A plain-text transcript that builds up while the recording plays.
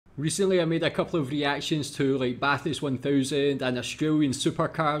Recently I made a couple of reactions to like Bathurst 1000 and Australian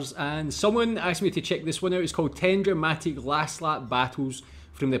Supercars, and someone asked me to check this one out. It's called 10 Dramatic Last Lap Battles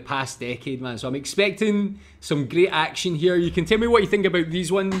from the past decade, man. So I'm expecting some great action here. You can tell me what you think about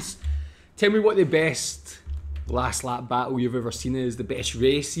these ones. Tell me what the best last lap battle you've ever seen is, the best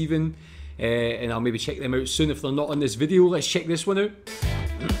race even. And I'll maybe check them out soon if they're not on this video. Let's check this one out.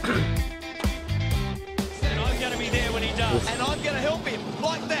 And I'm going to be there when he does. And I'm going to help him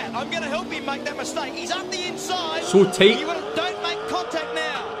like that. I'm going to help him make that mistake. He's up the inside. So tight. Don't make contact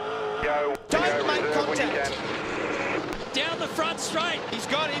now. Don't make contact. Down the front straight. He's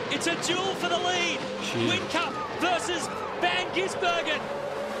got him. It's a duel for the lead. Whincup versus Van Gisbergen.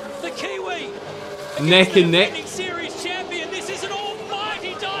 The Kiwi. Neck and neck. Series champion. This is an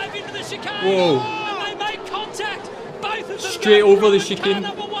almighty dive into the chicane. Whoa. And they make contact. Both of them straight over the chicane. Car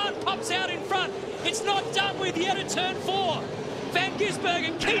number one pops out in front. It's not done with yet at turn 4. Van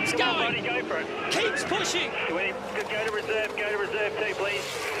Gisbergen keeps going. Go for it. Keeps pushing. Go to reserve. Go to reserve too, please.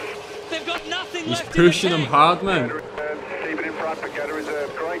 They've got nothing He's left. pushing him hard, man. Keep it in front, but go to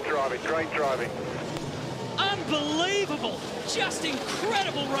reserve. Great driving. Great driving. Unbelievable. Just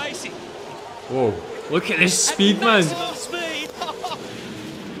incredible racing. Whoa. Look at this speed, man. Speed.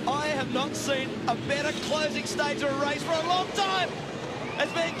 I have not seen a better closing stage of a race for a long time. As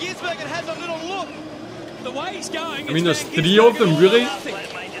Van Gisbergen has a little look. The way he's going. I mean, there's 3 of them, really.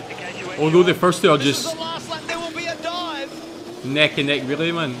 Although the first 2 are just the last lap. There will be a dive. neck and neck,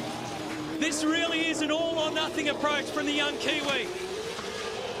 really, man. This really is an all-or-nothing approach from the young Kiwi.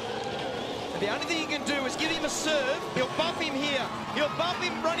 And the only thing he can do is give him a serve. He'll bump him here. He'll bump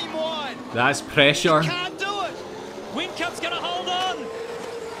him, run him wide. That's pressure. He can't do it. Whincup's going to hold on.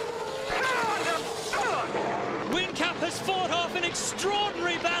 Whincup has fought off an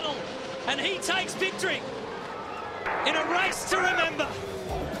extraordinary battle, and he takes victory in a race to remember.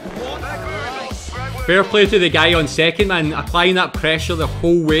 What a race. Fair play to the guy on second, man, applying that pressure the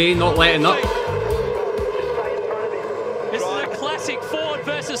whole way, not letting up. This is a classic Ford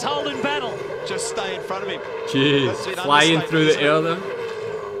versus Holden battle. Just stay in front of him. Jeez, flying through the air there.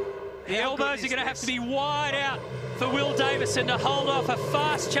 The elbows are going to have to be wide out for Will Davison to hold off a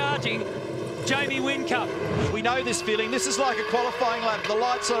fast-charging Jamie Whincup. We know this feeling. This is like a qualifying lap. The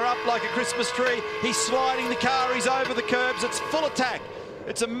lights are up like a Christmas tree. He's sliding the car. He's over the curbs. It's full attack.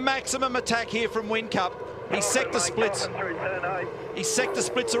 It's a maximum attack here from Whincup. His sector splits. His sector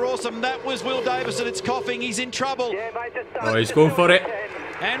splits are awesome. That was Will Davison. It's coughing. He's in trouble. Oh, he's going for it.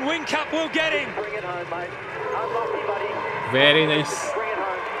 And Whincup will get him. Bring it home, mate. Unlucky, buddy. Very nice. Bring it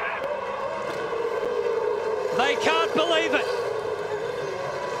home. They can't believe it.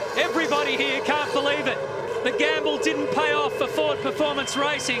 Everybody here can't believe it. The gamble didn't pay off for Ford Performance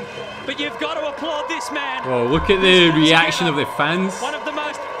Racing, but you've got to applaud this man. Oh, look at the reaction of the fans. One of the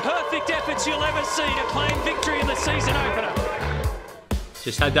most perfect efforts you'll ever see to claim victory in the season opener.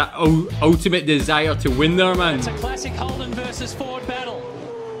 Just had that ultimate desire to win there, man. It's a classic Holden versus Ford battle.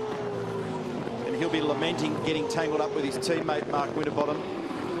 And he'll be lamenting getting tangled up with his teammate Mark Winterbottom.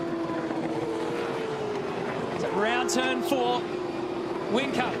 It's at round turn 4.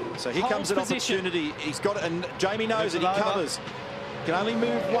 Whincup. So here comes an opportunity. He's got it, and Jamie knows it. He covers. Can only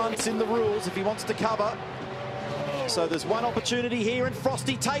move once in the rules if he wants to cover. So there's one opportunity here, and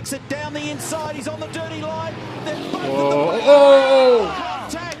Frosty takes it down the inside. He's on the dirty line. Then both of them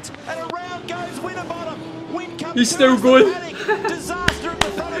contact, and around goes Winterbottom. Whincup. He's still going. Disaster at the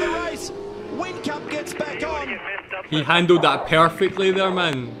front of the race. Whincup gets back on. He handled that perfectly there,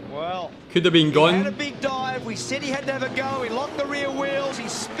 man. Well, could have been he gone. had a big dive. We said he had to have a go. He locked the rear wheels. He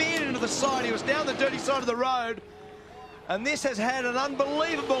speared into the side. He was down the dirty side of the road. And this has had an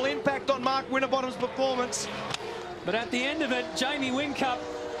unbelievable impact on Mark Winterbottom's performance. But at the end of it, Jamie Whincup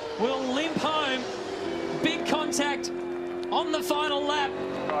will limp home. Big contact on the final lap.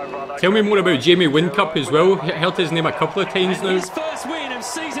 Tell me more about Jamie Whincup as well. Heard his name a couple of times now. His first win of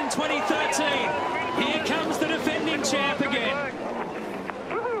season 2013. Here comes the defending champ again.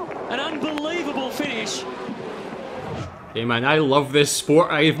 An unbelievable finish. Hey man, I love this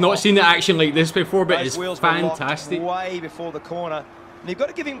sport. I have not seen the action like this before, but it's fantastic. Way before the corner. And you've got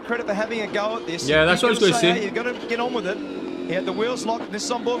to give him credit for having a go at this. Yeah, that's what I was going to say. You've got to get on with it. He had the wheels locked. This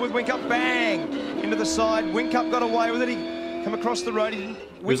is on board with Whincup. Bang! Into the side. Whincup got away with it. He come across the road. It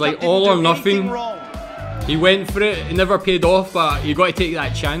was like all or nothing. He went for it. It never paid off, but you got to take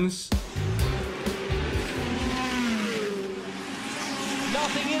that chance.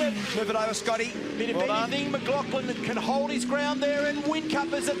 Nothing in it. Move it over, Scotty. Bit of anything, McLaughlin can hold his ground there, and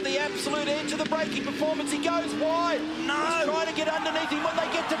Whincup is at the absolute edge of the braking performance. He goes wide. No! He's trying to get underneath him. When they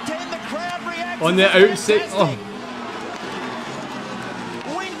get to 10, the crowd reacts. On the outside. Oh.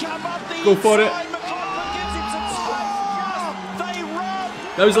 come up the Go for it. McLaughlin gives him some space. They run.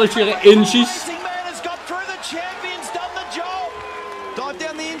 That was literally like inches. Racing man has got through. The champion's done the job. Dive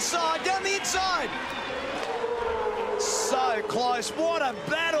down the inside, down the inside. So close, what a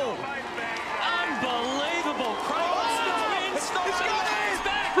battle. Unbelievable.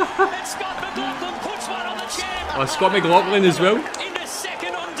 And Scott McLaughlin puts one on the champ. Oh, Scott McLaughlin as well. Into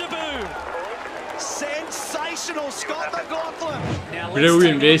second on debut. Sensational Scott McLaughlin. Now let's Brilliant take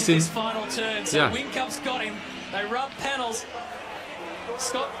a look at racing. this final turn. So Yeah. Wincup's got him. They rub panels.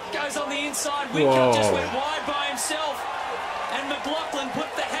 Scott goes on the inside. Whoa. Whincup just went wide by himself. And McLaughlin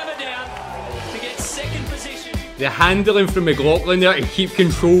put the hammer down to get second position. The handling from McLaughlin there to keep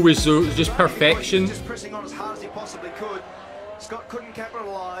control was just perfection. Just pressing on as hard as he possibly could. Scott couldn't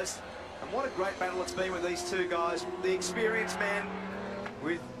capitalise. And what a great battle it's been with these two guys. The experienced man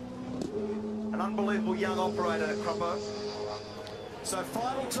with an unbelievable young operator at Croppo. So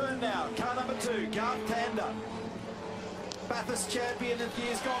final turn now. Car number 2, Garth Tander. Bathurst champion of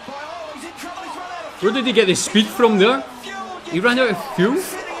years gone by. Oh, he's in trouble. He's run out of Where did he get the speed from there? fuel. He ran out of fuel?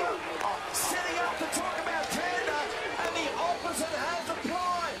 Setting up to talk about Tander, and the opposite has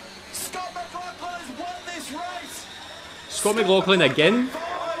applied. Scott McLaughlin has won this race. Scott McLaughlin again?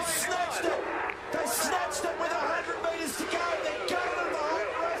 They snatched it. They snatched it with 100 metres to go. They're going to the whole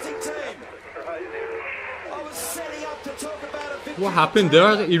racing team. I was setting up to talk about a victory. What happened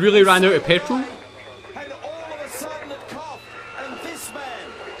there? He really ran out of petrol? And all of a sudden it coughed. And this man,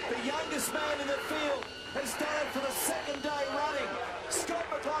 the youngest man in the field, has done it for the second day running. Scott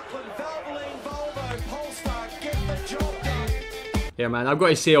McLaughlin, Valvoline, Volvo, Polestar, get the job done. Yeah, man, I've got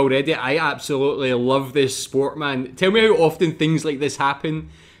to say already, I absolutely love this sport, man. Tell me how often things like this happen,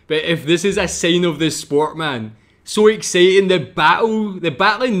 but if this is a sign of this sport, man, so exciting. The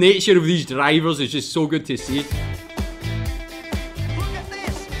battling nature of these drivers is just so good to see. Look at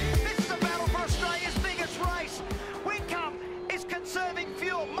this. This is a battle for Australia's biggest race. Whincup is conserving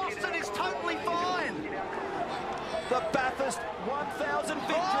fuel. Mostert is totally fine. The Bathurst 1000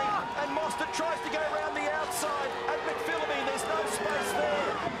 victory, and Mostert tries to go around the outside at McPhillamy. There's no space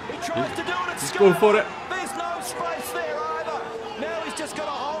there. He tries to do it at Just Scott. go for it. There's no space there either. Now he's just got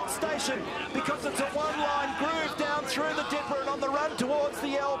a hold station because it's a one-line groove down through the dipper and on the run towards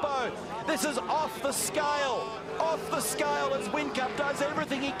the elbow. This is off the scale. Off the scale as Whincup does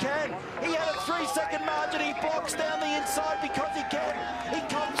everything he can. He had a 3-second margin. He blocks down the inside because he can. He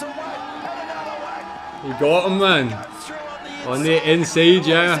comes away and another whack. You got him, man. Through On the inside,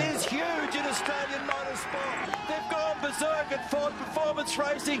 yeah. This is huge in Australian motorsport. They've gone berserk at Ford Performance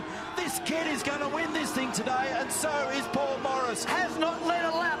Racing. This kid is going to win this thing today, and so is Paul Morris. Has not led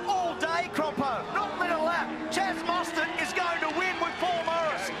a lap all day, Croppo. Not led a lap. Chaz Mostert is going to win with Paul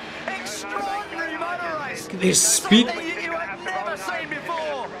Morris. Extraordinary motor race. This speed. Something you have never seen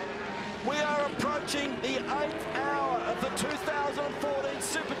before. We are approaching the 8th hour of the 2014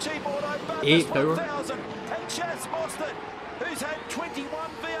 Super Cheap Auto Bathurst 8th hour. 1000. And Chaz Mostert, who's had 21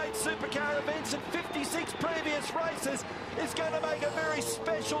 V8 Supercar events and 56 previous races, is going to make a very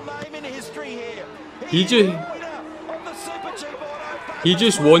special name in history here. He is ju- the winner of the Super Cheap Auto Bathurst He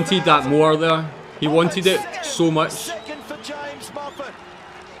just wanted that more there. He wanted it so much. Second for James Moffat.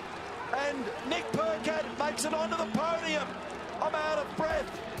 And Nick Percat makes it onto the podium. I'm out of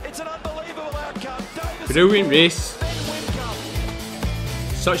breath. It's an unbelievable outcome. Davis Brilliant race. then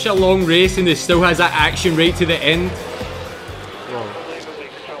Whincup. Such a long race and it still has that action right to the end. Unbelievably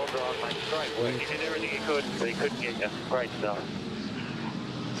controlled drive, mate. Great work. He did everything he could, but he couldn't get you. Great stuff.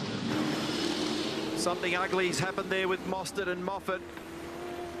 Something ugly's happened there with Mostert and Moffat.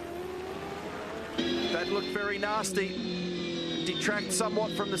 That looked very nasty. Detract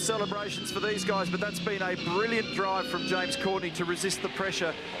somewhat from the celebrations for these guys, but that's been a brilliant drive from James Courtney to resist the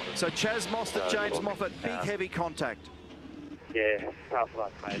pressure. So Chaz Mostert, James Moffat, big heavy contact. Yeah, tough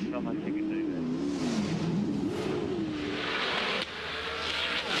luck, mate. There's not much you can do there.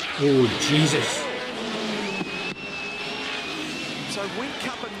 Oh, Jesus. So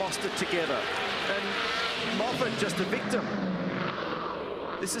Whincup and Mostert together, and Moffat just a victim.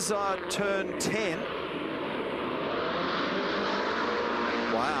 This is turn 10.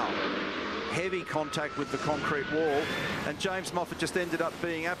 Wow. Heavy contact with the concrete wall, and James Moffat just ended up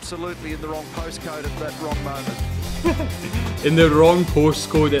being absolutely in the wrong postcode at that wrong moment. In the wrong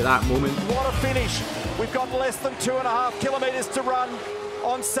postcode at that moment. What a finish. We've got less than 2.5 kilometres to run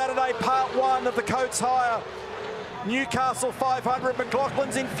on Saturday, part 1 of the Coates Hire. Newcastle 500,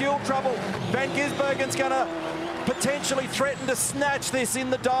 McLaughlin's in fuel trouble. Van Gisbergen's going to potentially threaten to snatch this in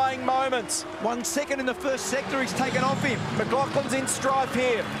the dying moments. 1 second in the first sector, he's taken off him. McLaughlin's in strife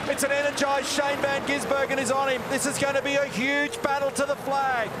here. It's an energised Shane Van Gisbergen is on him. This is going to be a huge battle to the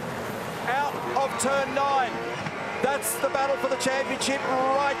flag. Out of turn 9. That's the battle for the championship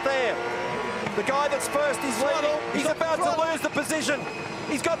right there. The guy that's first is leading. He's about to lose the position.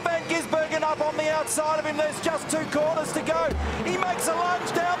 He's got Van Gisbergen up on the outside of him. There's just 2 corners to go. He makes a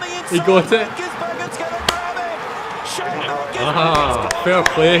lunge down the inside. He got it. Van Gisbergen's going to grab him. Shane Van Gisbergen's Fair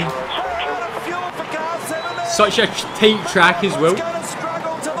play. out of fuel for car 7 there. Such a tight track as well. He's going to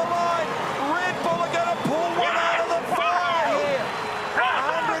struggle to the line. Red Bull are going to pull one out of the fire here.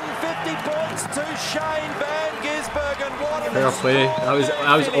 150 points to Shane Van Gisbergen. What an Fair play. That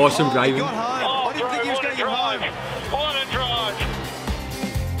was awesome driving. Got home. I didn't think he was going to get home. What a drive!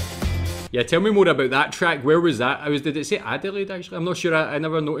 Yeah, tell me more about that track. Where was that? Did it say Adelaide actually? I'm not sure, I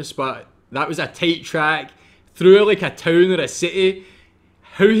never noticed, but that was a tight track through like a town or a city.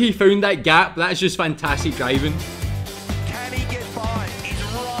 How he found that gap, that's just fantastic driving. Can he get by? He's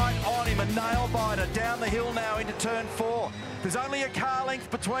right on him, a nail biter down the hill now into turn 4. There's only a car length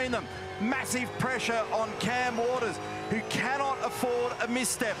between them. Massive pressure on Cam Waters, who cannot afford a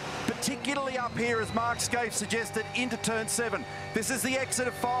misstep, particularly up here, as Mark Scaife suggested, into turn 7. This is the exit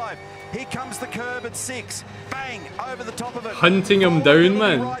of 5. Here comes the curb at 6. Bang, over the top of it. Hunting him down,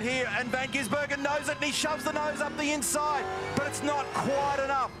 man. Right here, and Van Gisbergen knows it, and he shoves the nose up the inside, but it's not quite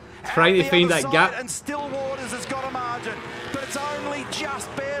enough. Trying to Out the find other that side, gap. and still Waters has got a margin, but it's only just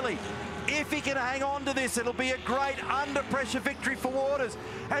barely. If he can hang on to this, it'll be a great under-pressure victory for Waters.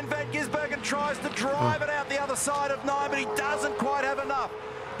 And Van Gisbergen tries to drive it out the other side of 9, but he doesn't quite have enough.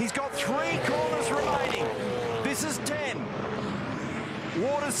 He's got 3 corners remaining. This is 10.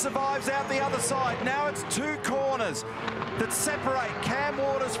 Waters survives out the other side. Now it's 2 corners that separate Cam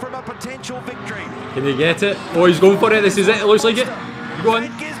Waters from a potential victory. Can he get it? Oh, he's going for it. This is it. It looks like it. Go on.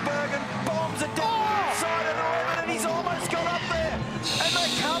 Van Gisbergen bombs it down the inside of Norman, and he's almost got up there. And they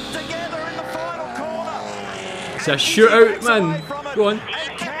come together in the final corner. It's a shootout, man. Go on.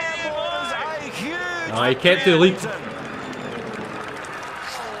 And Cam Waters, a huge Oh, he kept the lead.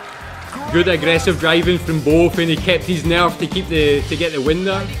 Good aggressive driving from both, and he kept his nerve to get the win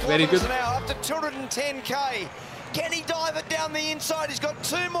there. Very good. Now up to 210k. Can he dive it down the inside? He's got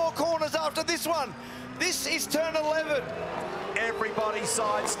 2 more corners after this one. This is turn 11. Everybody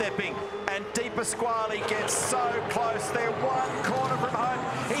sidestepping, and Di Pasquale gets so close. They're 1 corner from home.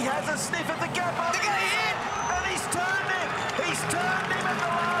 He has a sniff at the gap. They're going to hit, and he's turned him. He's turned him at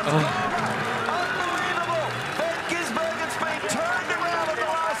the last corner. Unbelievable. Van Gisbergen's been turned around at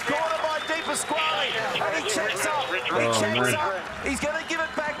the last corner by Di Pasquale, and he checks up. He checks up. He's going to give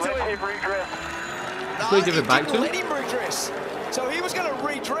it back to him. He's going to give it back to him. Let him redress. So he was going to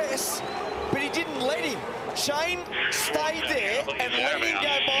redress, but he didn't let him. Shane stayed there and let him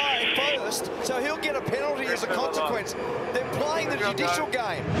go by first, so he'll get a penalty as a consequence. They're playing the judicial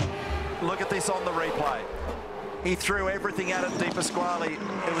game. Look at this on the replay. He threw everything at it, Di Pasquale.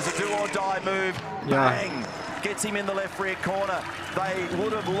 It was a do-or-die move. Yeah. Bang! Gets him in the left rear corner. They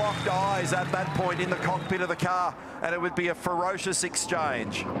would have locked eyes at that point in the cockpit of the car, and it would be a ferocious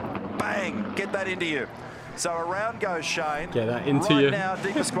exchange. Bang! Get that into you. So around goes Shane. Get that into right you. Now,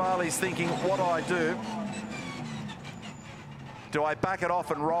 Di Pasquale's thinking, what do I do? Do I back it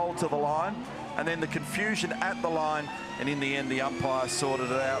off and roll to the line? And then the confusion at the line, and in the end, the umpire sorted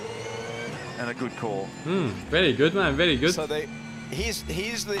it out. And a good call. Very good, man. Very good. So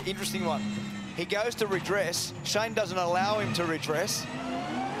here's the interesting one. He goes to redress. Shane doesn't allow him to redress.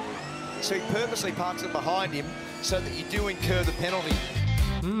 So he purposely parks it behind him so that you do incur the penalty.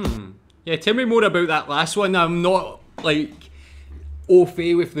 Yeah, tell me more about that last one. I'm not like au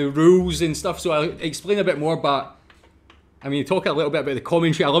fait with the rules and stuff, so I'll explain a bit more. But I mean, talk a little bit about the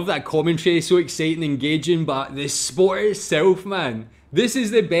commentary. I love that commentary, so exciting, engaging. But the sport itself, man, this is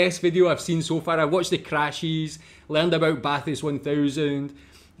the best video I've seen so far. I've watched the crashes, learned about Bathurst 1000,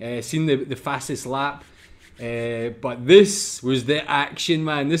 seen the fastest lap. But this was the action,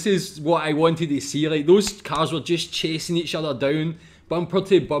 man. This is what I wanted to see. Like, those cars were just chasing each other down, bumper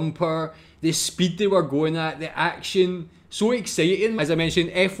to bumper. The speed they were going at, the action, so exciting. As I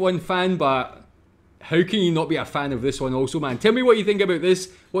mentioned, F1 fan, but how can you not be a fan of this one also, man? Tell me what you think about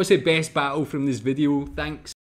this. What's the best battle from this video? Thanks.